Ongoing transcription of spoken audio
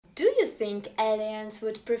think aliens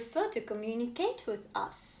would prefer to communicate with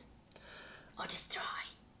us or destroy?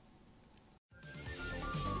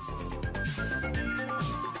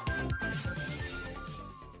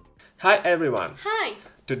 Hi everyone! Hi!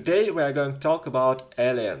 Today we are going to talk about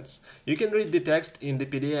aliens. You can read the text in the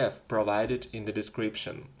PDF provided in the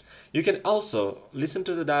description. You can also listen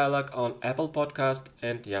to the dialogue on Apple Podcast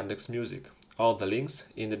and Yandex Music. All the links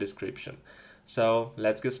in the description. So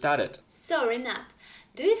let's get started. So Renat,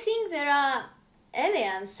 do you think there are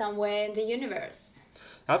aliens somewhere in the universe?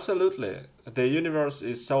 Absolutely. The universe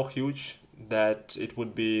is so huge that it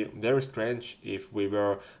would be very strange if we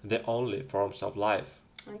were the only forms of life.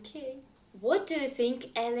 Okay. What do you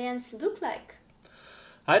think aliens look like?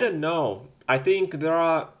 I don't know. I think there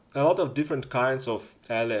are a lot of different kinds of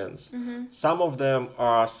aliens. Some of them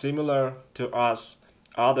are similar to us,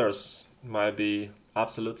 others might be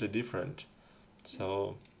absolutely different.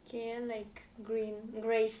 So, Yeah, like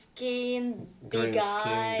gray skin, green big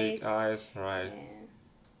skin, eyes. big eyes, right? Yeah.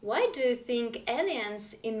 Why do you think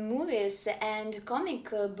aliens in movies and comic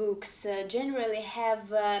books generally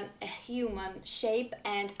have a human shape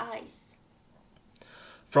and eyes?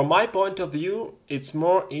 From my point of view, it's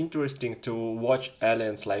more interesting to watch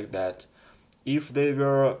aliens like that. If they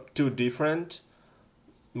were too different,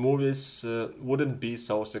 movies wouldn't be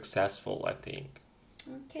so successful, I think.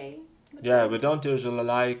 Okay. Good Yeah, point. we don't usually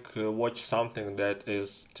like watch something that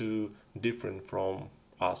is too different from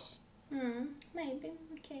us. Maybe.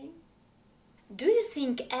 Okay. Do you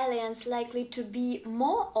think aliens likely to be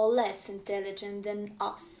more or less intelligent than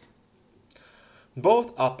us?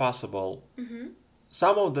 Both are possible.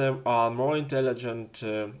 Some of them are more intelligent,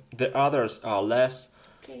 the others are less,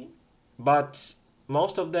 Okay. but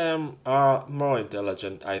most of them are more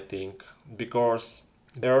intelligent, I think, because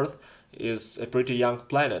Earth is a pretty young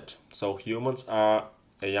planet, so humans are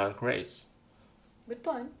a young race. Good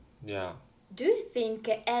point. Yeah. Do you think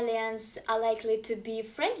aliens are likely to be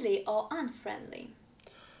friendly or unfriendly?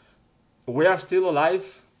 We are still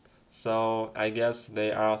alive, so I guess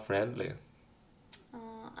they are friendly.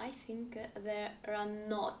 I think they are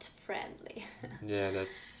not friendly. Yeah,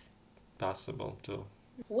 that's possible too.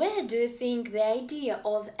 Where do you think the idea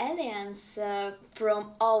of aliens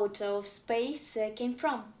from out of space came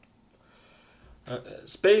from?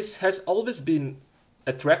 Space has always been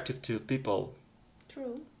attractive to people.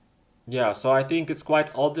 True. Yeah, so I think it's quite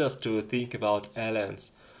obvious to think about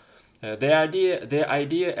aliens. The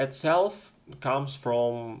idea itself comes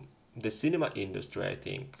from the cinema industry, I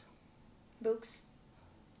think. Books.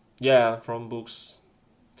 Yeah, from books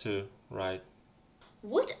too, right?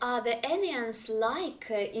 What are the aliens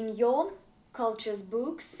like in your cultures,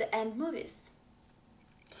 books, and movies?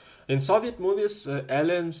 In Soviet movies,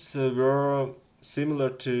 aliens were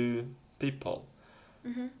similar to people,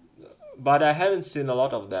 but I haven't seen a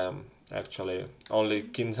lot of them actually. Only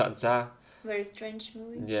Kinzadza. Very strange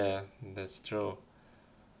movie. Yeah, that's true.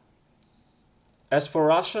 As for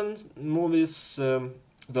Russian movies,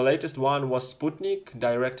 the latest one was Sputnik,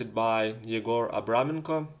 directed by Yegor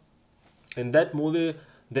Abramenko. In that movie,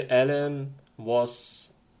 the alien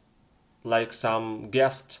was like some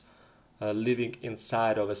guest living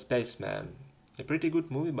inside of a spaceman. A pretty good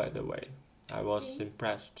movie, by the way. I was Okay.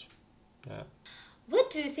 impressed. Yeah. What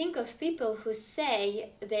do you think of people who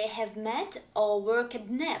say they have met or were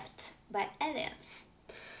kidnapped by aliens?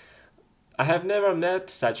 I have never met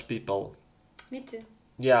such people. Me too.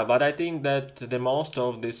 Yeah, but I think that the most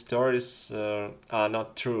of these stories are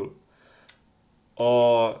not true.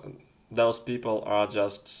 Or those people are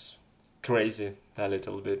just crazy a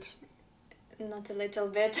little bit. Not a little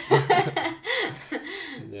bit.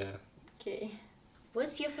 Yeah. Okay.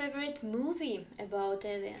 What's your favorite movie about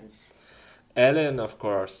aliens? Alien, of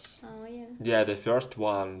course. Oh, yeah. Yeah, the first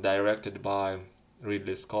one, directed by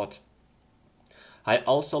Ridley Scott. I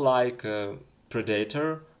also like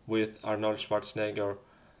Predator with Arnold Schwarzenegger,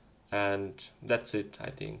 and that's it, I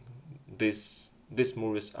think. These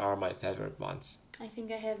movies are my favorite ones. I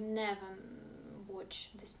think I have never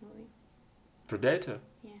watched this movie. Predator?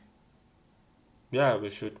 Yeah. Yeah, we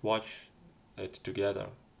should watch it together.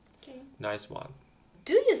 Okay. Nice one.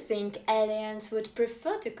 Do you think aliens would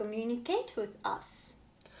prefer to communicate with us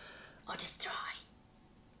or destroy?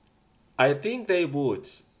 I think they would,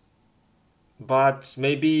 but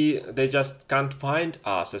maybe they just can't find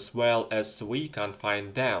us as well as we can't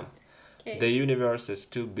find them. Okay. The universe is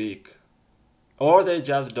too big. Or they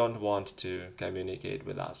just don't want to communicate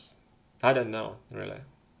with us. I don't know, really.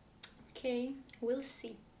 Okay, we'll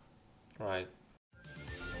see. Right.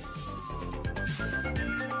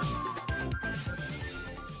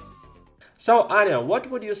 So, Anya, what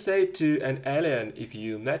would you say to an alien if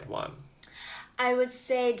you met one? I would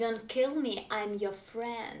say, don't kill me, I'm your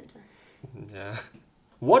friend. Yeah.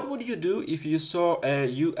 What would you do if you saw a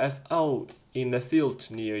UFO in the field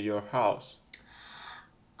near your house?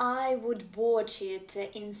 I would watch it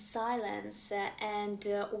in silence and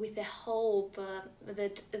with the hope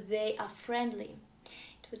that they are friendly.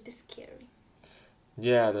 It would be scary.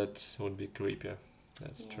 Yeah, that would be creepy.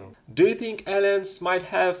 That's Yeah. true. Do you think aliens might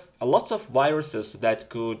have lots of viruses that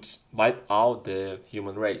could wipe out the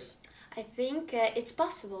human race? I think it's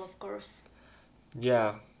possible, of course.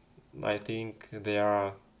 Yeah, I think they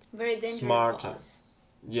are Very dangerous for smarter. us.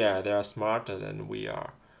 Yeah, they are smarter than we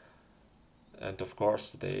are. And of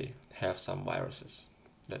course, they have some viruses.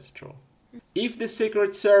 That's true. If the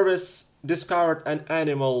Secret Service discovered an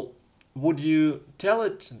animal, would you tell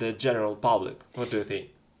it the general public? What do you think?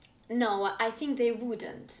 No, I think they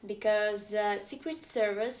wouldn't, because Secret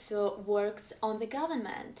Service works on the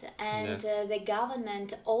government, and the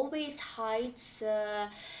government always hides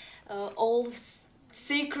all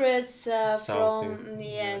secrets Something, from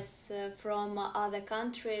yeah. from other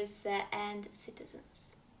countries and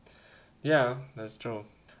citizens. Yeah, that's true.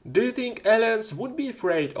 Do you think aliens would be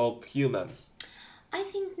afraid of humans? I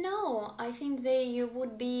think no. I think they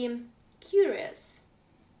would be curious,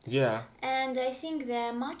 Yeah, and I think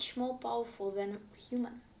they're much more powerful than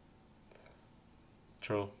human.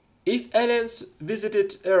 true. If aliens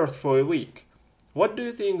visited Earth for a week, what do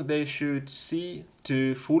you think they should see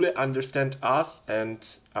to fully understand us and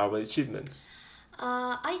our achievements?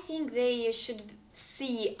 I think they should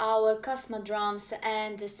see our cosmodromes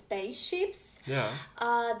and spaceships. Yeah,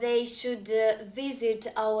 They should visit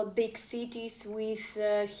our big cities with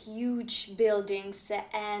huge buildings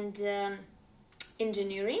and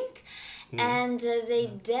engineering, and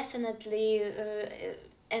they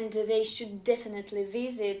should definitely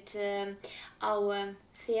visit our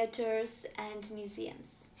theaters and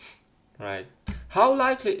museums. right. How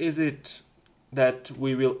likely is it that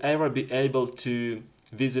we will ever be able to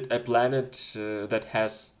visit a planet that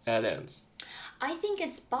has aliens? I think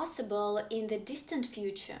it's possible in the distant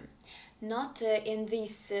future, not in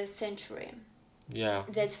this century. Yeah,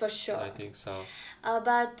 That's for sure. I think so.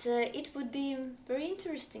 But it would be very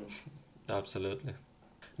interesting. Absolutely.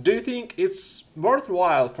 Do you think it's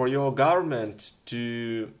worthwhile for your government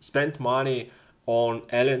to spend money on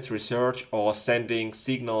aliens research or sending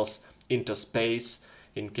signals into space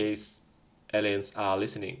in case aliens are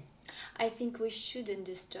listening? I think we shouldn't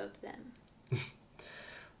disturb them.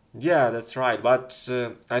 Yeah, that's right. But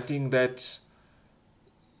I think that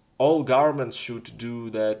all governments should do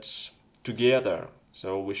that together.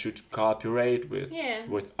 So we should cooperate Yeah,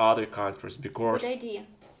 with other countries because good idea.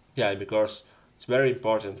 yeah, because it's very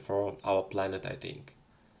important for our planet, I think,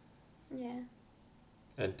 Yeah.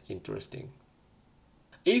 and interesting.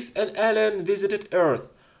 If an alien visited Earth,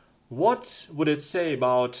 what would it say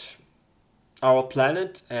about our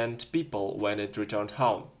planet and people when it returned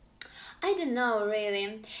home? I don't know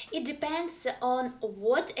really. It depends on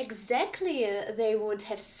what exactly they would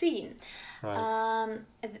have seen. Right.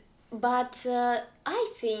 But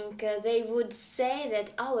I think they would say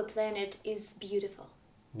that our planet is beautiful.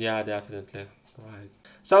 Yeah, definitely. Right.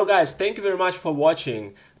 So, guys, thank you very much for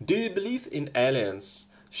watching. Do you believe in aliens?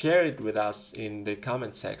 Share it with us in the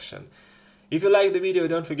comment section. If you like the video,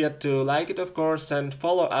 don't forget to like it, of course, and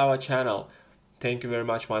follow our channel. Thank you very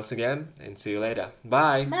much once again, and see you later.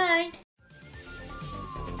 Bye. Bye!